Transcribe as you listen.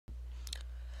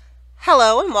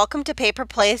Hello and welcome to Paper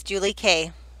Plays Julie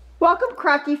K. Welcome,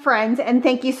 crafty friends, and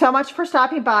thank you so much for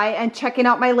stopping by and checking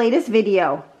out my latest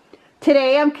video.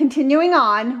 Today I'm continuing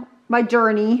on my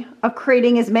journey of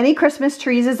creating as many Christmas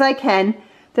trees as I can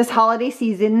this holiday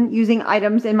season using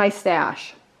items in my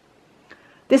stash.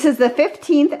 This is the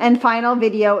 15th and final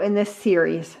video in this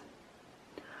series.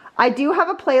 I do have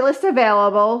a playlist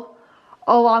available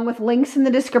along with links in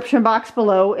the description box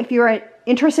below if you are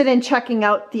interested in checking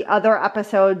out the other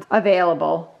episodes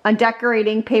available on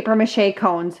decorating paper mache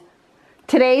cones.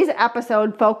 Today's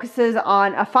episode focuses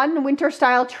on a fun winter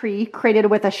style tree created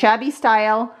with a shabby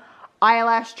style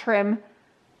eyelash trim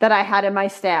that I had in my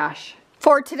stash.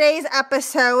 For today's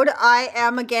episode, I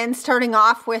am again starting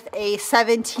off with a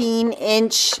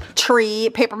 17-inch tree,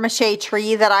 paper mache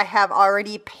tree that I have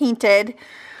already painted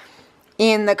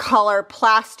in the color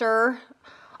plaster.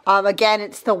 Again,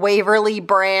 it's the Waverly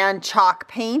brand chalk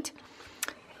paint.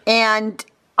 And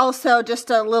also just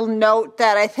a little note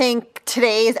that I think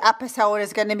today's episode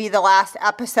is going to be the last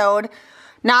episode.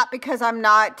 Not because I'm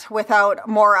not without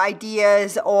more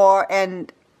ideas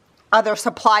and other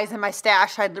supplies in my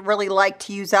stash I'd really like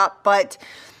to use up, but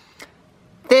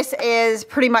this is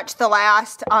pretty much the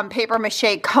last paper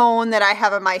mache cone that I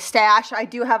have in my stash. I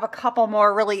do have a couple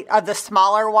more really of the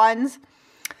smaller ones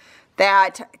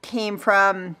that came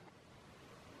from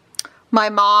my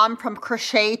mom from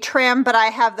crochet trim, but I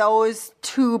have those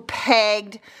two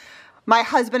pegged. My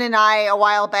husband and I, a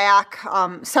while back,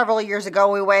 several years ago,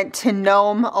 we went to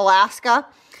Nome, Alaska,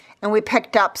 and we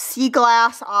picked up sea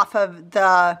glass off of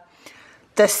the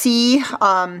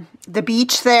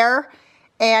beach there.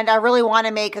 And I really want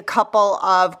to make a couple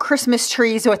of Christmas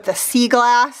trees with the sea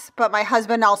glass, but my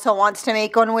husband also wants to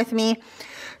make one with me.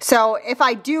 So if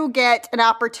I do get an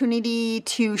opportunity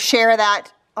to share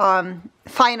that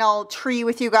final tree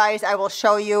with you guys, I will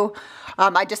show you.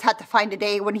 I just had to find a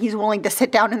day when he's willing to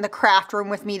sit down in the craft room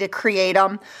with me to create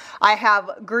them. I have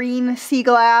green sea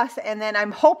glass, and then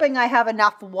I'm hoping I have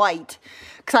enough white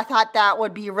because I thought that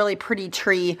would be a really pretty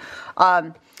tree.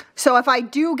 So if I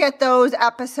do get those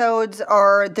episodes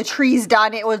or the trees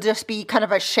done, it will just be kind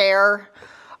of a share,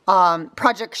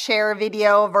 project share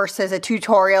video versus a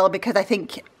tutorial, because I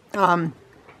think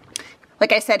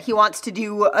like I said, he wants to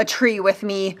do a tree with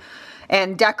me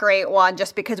and decorate one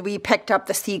just because we picked up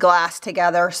the sea glass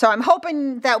together. So I'm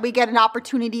hoping that we get an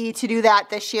opportunity to do that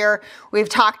this year. We've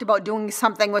talked about doing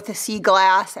something with the sea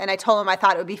glass, and I told him I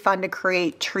thought it would be fun to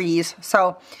create trees.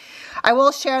 So I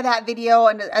will share that video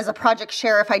and as a project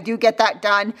share if I do get that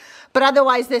done. But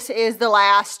otherwise, this is the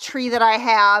last tree that I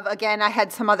have. Again, I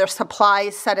had some other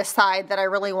supplies set aside that I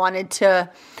really wanted to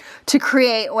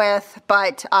create with,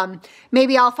 but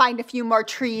maybe I'll find a few more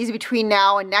trees between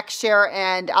now and next year,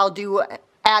 and I'll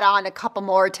add on a couple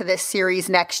more to this series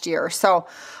next year. So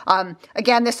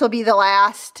again, this will be the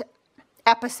last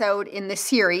episode in the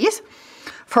series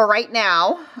for right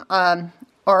now,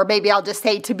 or maybe I'll just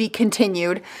say to be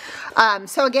continued.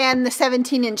 So again, the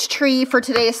 17-inch tree for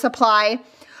today's supply.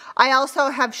 I also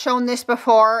have shown this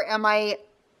before in my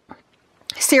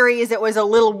series. It was a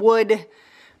little wood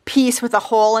piece with a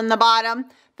hole in the bottom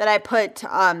that I put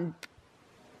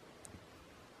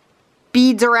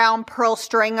beads around, pearl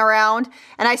string around,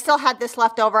 and I still had this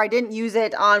left over. I didn't use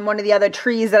it on one of the other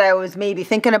trees that I was maybe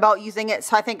thinking about using it,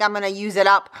 so I think I'm going to use it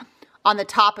up on the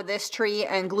top of this tree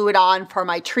and glue it on for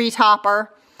my tree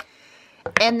topper.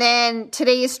 And then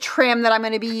today's trim that I'm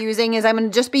going to be using is I'm going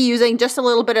to just be using just a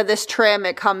little bit of this trim.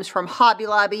 It comes from Hobby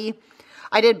Lobby.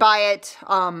 I did buy it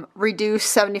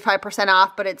reduced 75%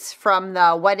 off, but it's from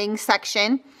the wedding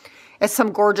section. It's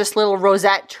some gorgeous little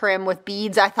rosette trim with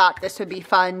beads. I thought this would be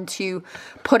fun to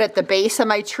put at the base of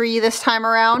my tree this time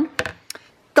around.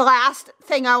 The last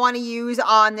thing I want to use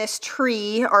on this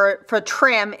tree or for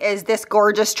trim is this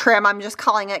gorgeous trim. I'm just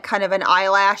calling it kind of an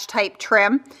eyelash type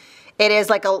trim. It is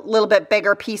like a little bit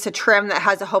bigger piece of trim that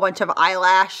has a whole bunch of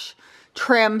eyelash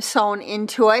trim sewn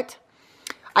into it.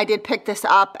 I did pick this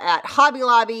up at Hobby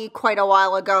Lobby quite a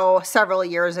while ago, several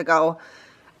years ago.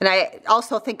 And I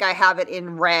also think I have it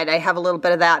in red. I have a little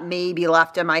bit of that maybe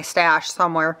left in my stash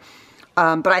somewhere.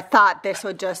 But I thought this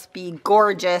would just be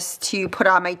gorgeous to put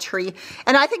on my tree.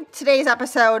 And I think today's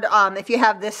episode, if you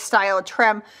have this style of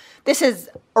trim, this is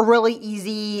a really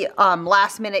easy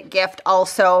last minute gift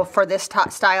also for this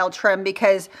style trim,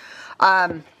 because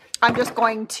I'm just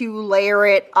going to layer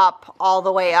it up all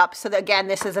the way up. So that, again,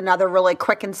 this is another really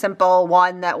quick and simple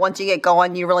one that once you get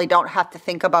going, you really don't have to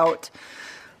think about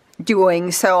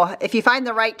doing. So if you find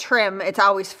the right trim, it's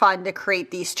always fun to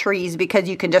create these trees because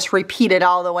you can just repeat it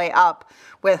all the way up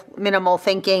with minimal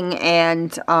thinking,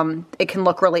 and it can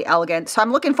look really elegant. So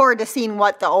I'm looking forward to seeing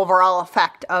what the overall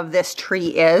effect of this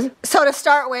tree is. So to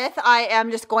start with, I am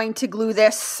just going to glue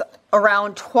this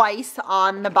around twice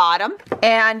on the bottom.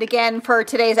 And again, for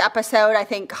today's episode, I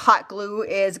think hot glue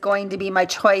is going to be my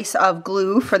choice of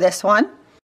glue for this one.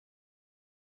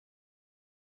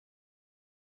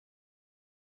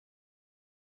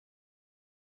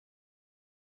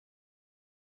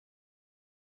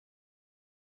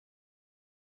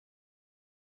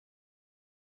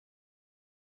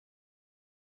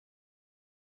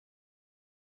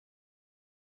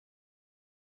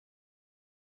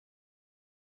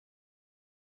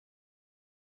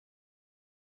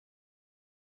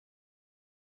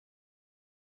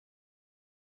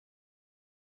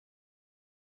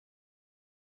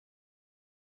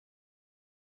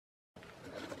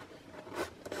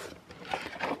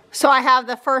 So I have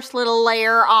the first little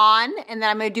layer on, and then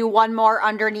I'm going to do one more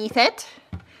underneath it.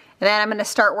 And then I'm going to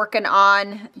start working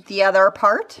on the other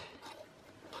part.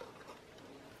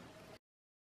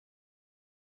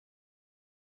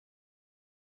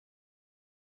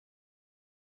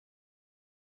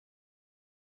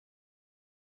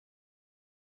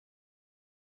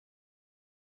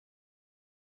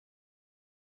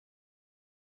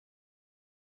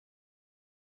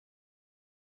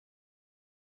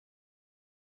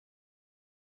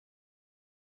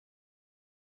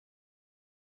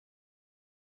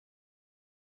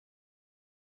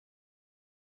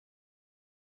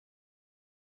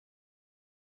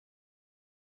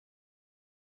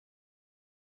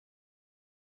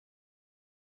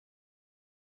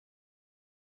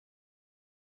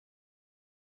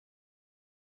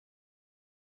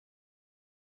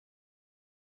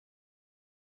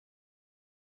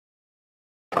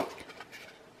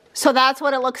 So that's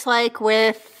what it looks like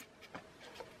with,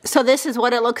 so this is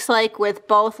what it looks like with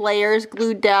both layers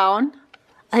glued down.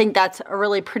 I think that's a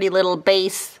really pretty little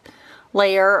base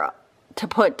layer to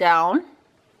put down.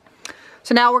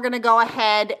 So now we're going to go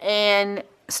ahead and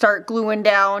start gluing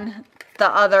down the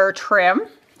other trim.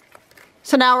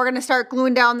 So now we're going to start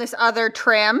gluing down this other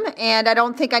trim, and I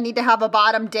don't think I need to have a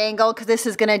bottom dangle because this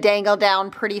is going to dangle down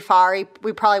pretty far.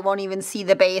 We probably won't even see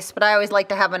the base, but I always like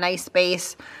to have a nice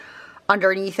base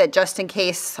underneath it just in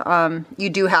case you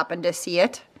do happen to see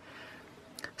it.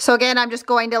 So again, I'm just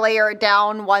going to layer it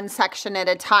down one section at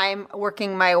a time,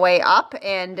 working my way up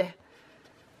and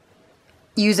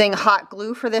using hot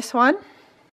glue for this one.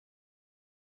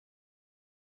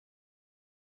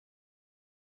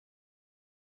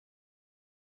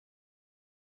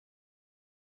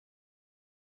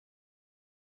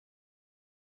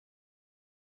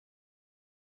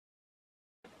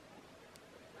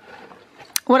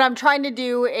 What I'm trying to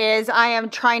do is I am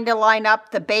trying to line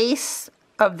up the base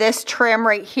of this trim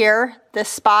right here, this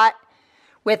spot,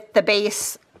 with the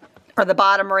base or the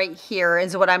bottom right here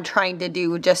is what I'm trying to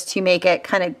do, just to make it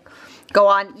kind of go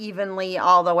on evenly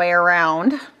all the way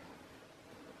around.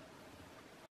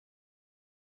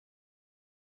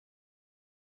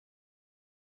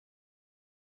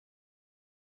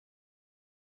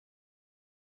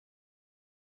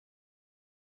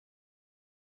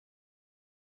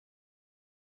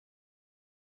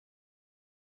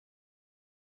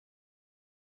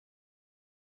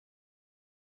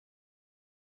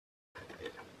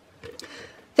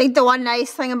 I think the one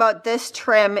nice thing about this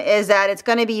trim is that it's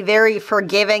going to be very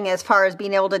forgiving as far as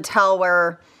being able to tell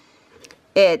where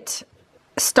it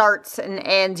starts and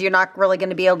ends. You're not really going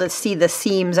to be able to see the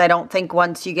seams, I don't think,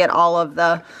 once you get all of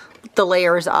the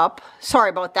layers up.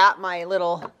 Sorry about that, my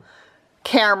little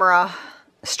camera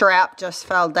strap just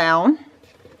fell down.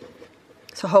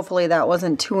 So hopefully that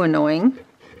wasn't too annoying.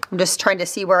 I'm just trying to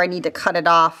see where I need to cut it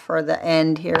off for the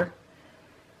end here.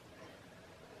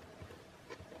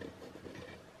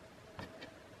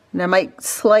 And I might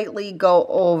slightly go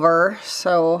over,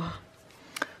 so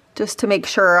just to make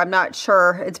sure. I'm not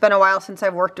sure. It's been a while since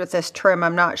I've worked with this trim.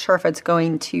 I'm not sure if it's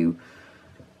going to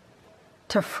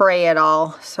fray at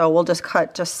all. So we'll just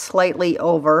cut just slightly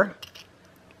over.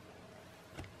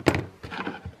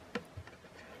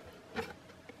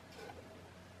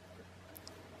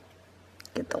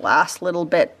 Get the last little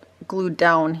bit glued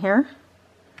down here.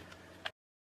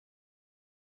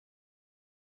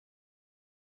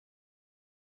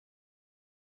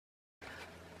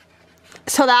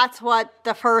 So that's what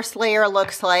the first layer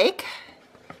looks like.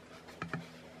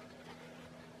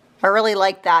 I really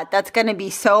like that. That's going to be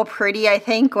so pretty, I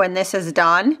think, when this is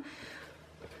done.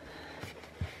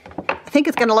 I think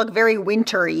it's going to look very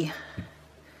wintry.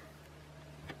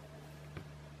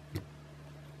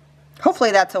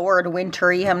 Hopefully that's a word,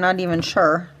 wintry. I'm not even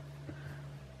sure.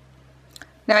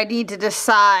 Now I need to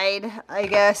decide, I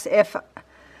guess, if...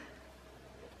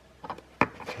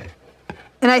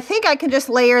 And I think I can just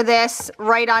layer this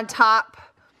right on top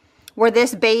where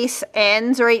this base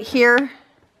ends right here.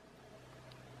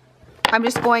 I'm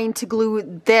just going to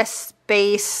glue this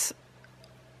base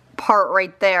part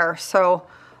right there. So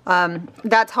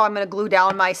that's how I'm going to glue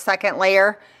down my second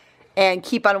layer and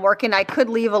keep on working. I could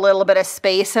leave a little bit of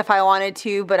space if I wanted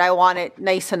to, but I want it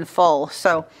nice and full.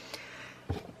 So,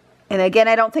 and again,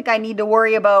 I don't think I need to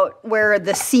worry about where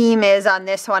the seam is on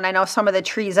this one. I know some of the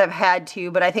trees I've had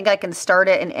to, but I think I can start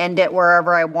it and end it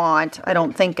wherever I want. I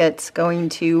don't think it's going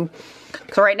to.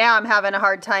 So right now I'm having a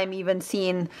hard time even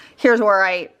seeing, here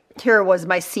was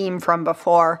my seam from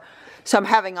before. So I'm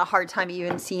having a hard time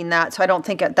even seeing that. So I don't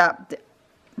think that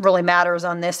really matters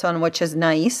on this one, which is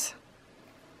nice.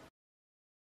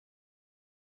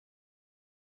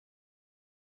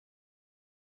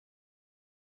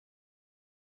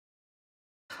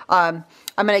 I'm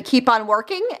going to keep on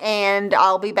working and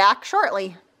I'll be back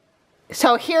shortly.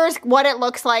 So here's what it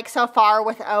looks like so far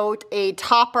without a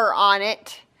topper on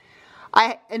it.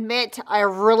 I admit I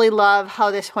really love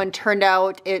how this one turned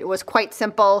out. It was quite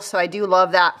simple, so I do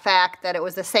love that fact that it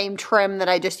was the same trim that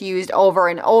I just used over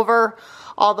and over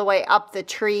all the way up the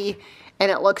tree, and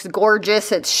it looks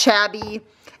gorgeous. It's shabby,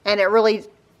 and it really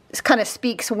kind of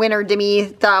speaks winter to me.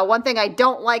 The one thing I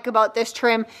don't like about this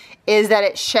trim is that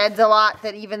it sheds a lot,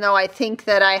 that even though I think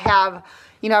that I have,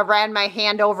 you know, ran my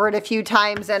hand over it a few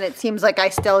times and it seems like I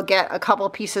still get a couple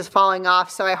pieces falling off.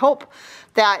 So I hope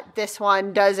that this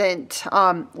one doesn't,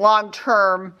 long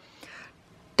term,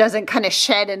 doesn't kind of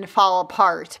shed and fall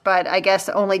apart. But I guess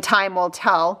only time will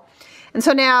tell. And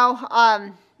so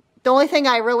now, the only thing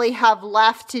I really have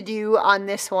left to do on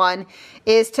this one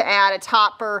is to add a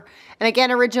topper. And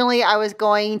again, originally I was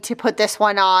going to put this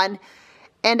one on.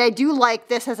 And I do like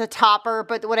this as a topper,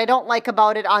 but what I don't like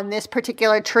about it on this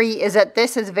particular tree is that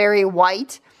this is very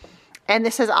white. And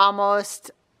this is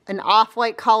almost an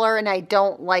off-white color, and I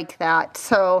don't like that.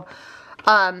 So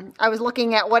I was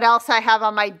looking at what else I have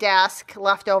on my desk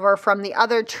left over from the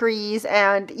other trees.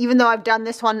 And even though I've done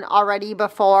this one already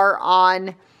before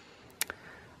on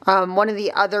one of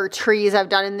the other trees I've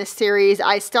done in this series,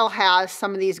 I still have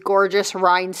some of these gorgeous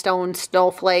rhinestone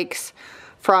snowflakes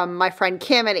from my friend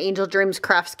Kim at Angel Dreams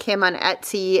Crafts Kim on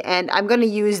Etsy, and I'm going to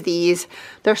use these.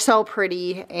 They're so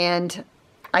pretty, and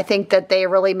I think that they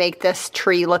really make this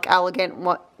tree look elegant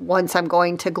once I'm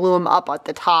going to glue them up at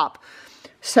the top.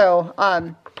 So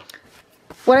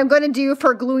what I'm going to do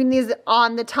for gluing these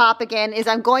on the top again is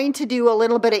I'm going to do a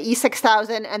little bit of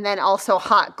E6000 and then also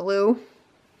hot glue.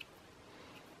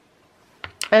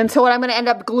 And so what I'm going to end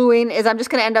up gluing is I'm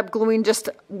just going to end up gluing just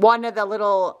one of the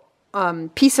little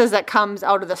pieces that comes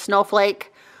out of the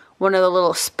snowflake, one of the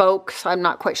little spokes. I'm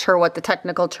not quite sure what the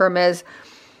technical term is.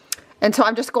 And so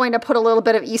I'm just going to put a little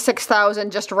bit of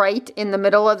E6000 just right in the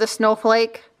middle of the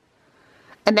snowflake.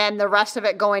 And then the rest of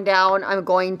it going down, I'm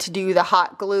going to do the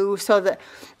hot glue. So the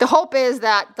hope is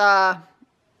that the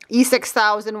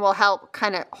E6000 will help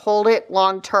kind of hold it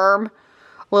long term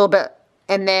a little bit.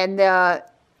 And then the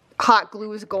hot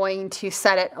glue is going to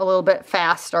set it a little bit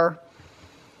faster.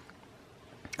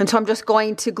 And so I'm just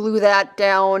going to glue that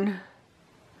down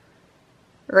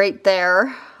right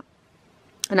there.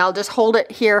 And I'll just hold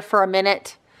it here for a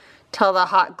minute till the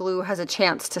hot glue has a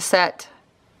chance to set.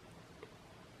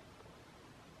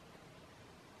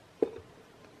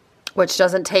 Which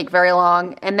doesn't take very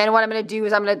long. And then what I'm going to do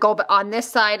is I'm going to go on this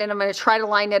side and I'm going to try to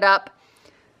line it up.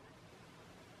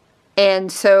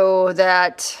 And so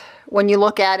that when you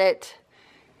look at it,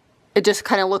 it just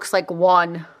kind of looks like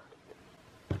one.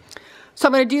 So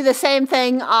I'm going to do the same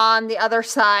thing on the other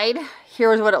side.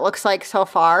 Here's what it looks like so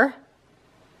far.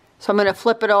 So I'm going to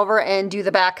flip it over and do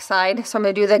the back side. So I'm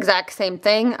going to do the exact same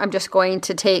thing. I'm just going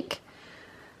to take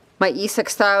my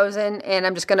E6000 and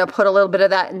I'm just going to put a little bit of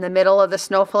that in the middle of the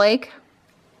snowflake.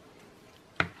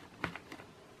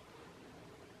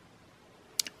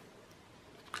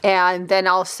 And then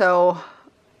also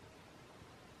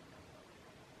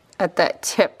at that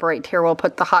tip right here, we'll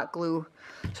put the hot glue.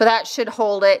 So that should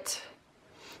hold it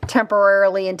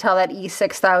temporarily until that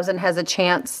E6000 has a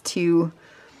chance to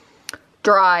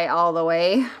dry all the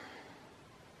way.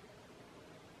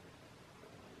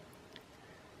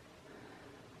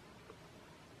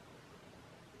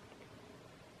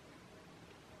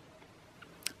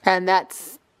 And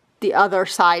that's the other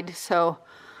side. So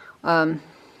again,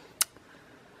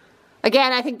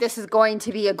 I think this is going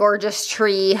to be a gorgeous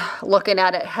tree looking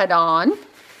at it head on.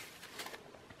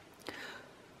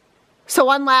 So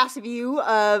one last view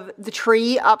of the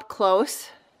tree up close.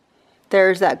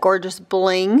 There's that gorgeous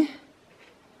bling.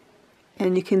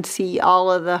 And you can see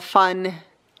all of the fun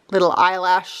little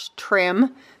eyelash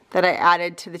trim that I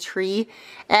added to the tree.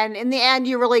 And in the end,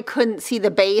 you really couldn't see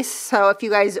the base. So if you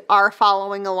guys are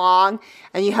following along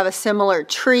and you have a similar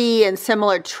tree and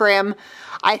similar trim,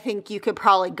 I think you could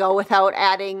probably go without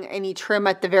adding any trim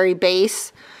at the very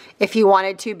base if you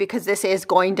wanted to, because this is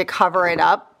going to cover it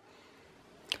up.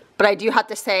 But I do have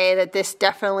to say that this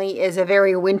definitely is a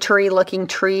very wintry looking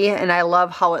tree, and I love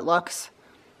how it looks.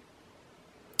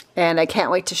 And I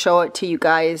can't wait to show it to you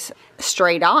guys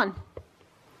straight on.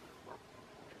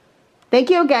 Thank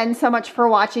you again so much for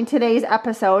watching today's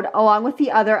episode, along with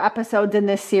the other episodes in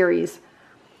this series.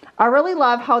 I really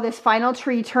love how this final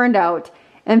tree turned out,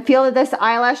 and feel that this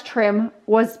eyelash trim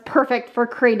was perfect for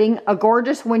creating a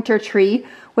gorgeous winter tree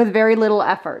with very little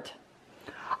effort.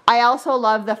 I also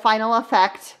love the final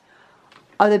effect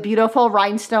of the beautiful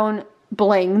rhinestone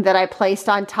bling that I placed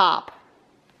on top.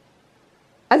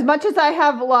 As much as I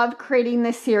have loved creating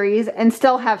this series and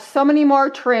still have so many more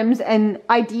trims and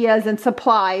ideas and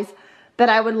supplies that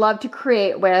I would love to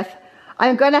create with,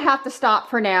 I'm going to have to stop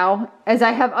for now, as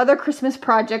I have other Christmas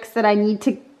projects that I need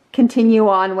to continue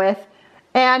on with,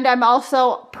 and I'm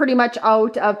also pretty much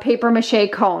out of paper mache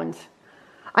cones.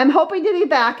 I'm hoping to be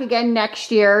back again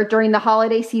next year during the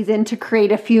holiday season to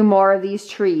create a few more of these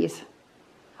trees.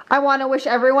 I want to wish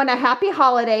everyone a happy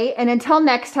holiday, and until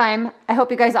next time, I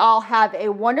hope you guys all have a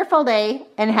wonderful day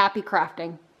and happy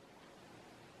crafting.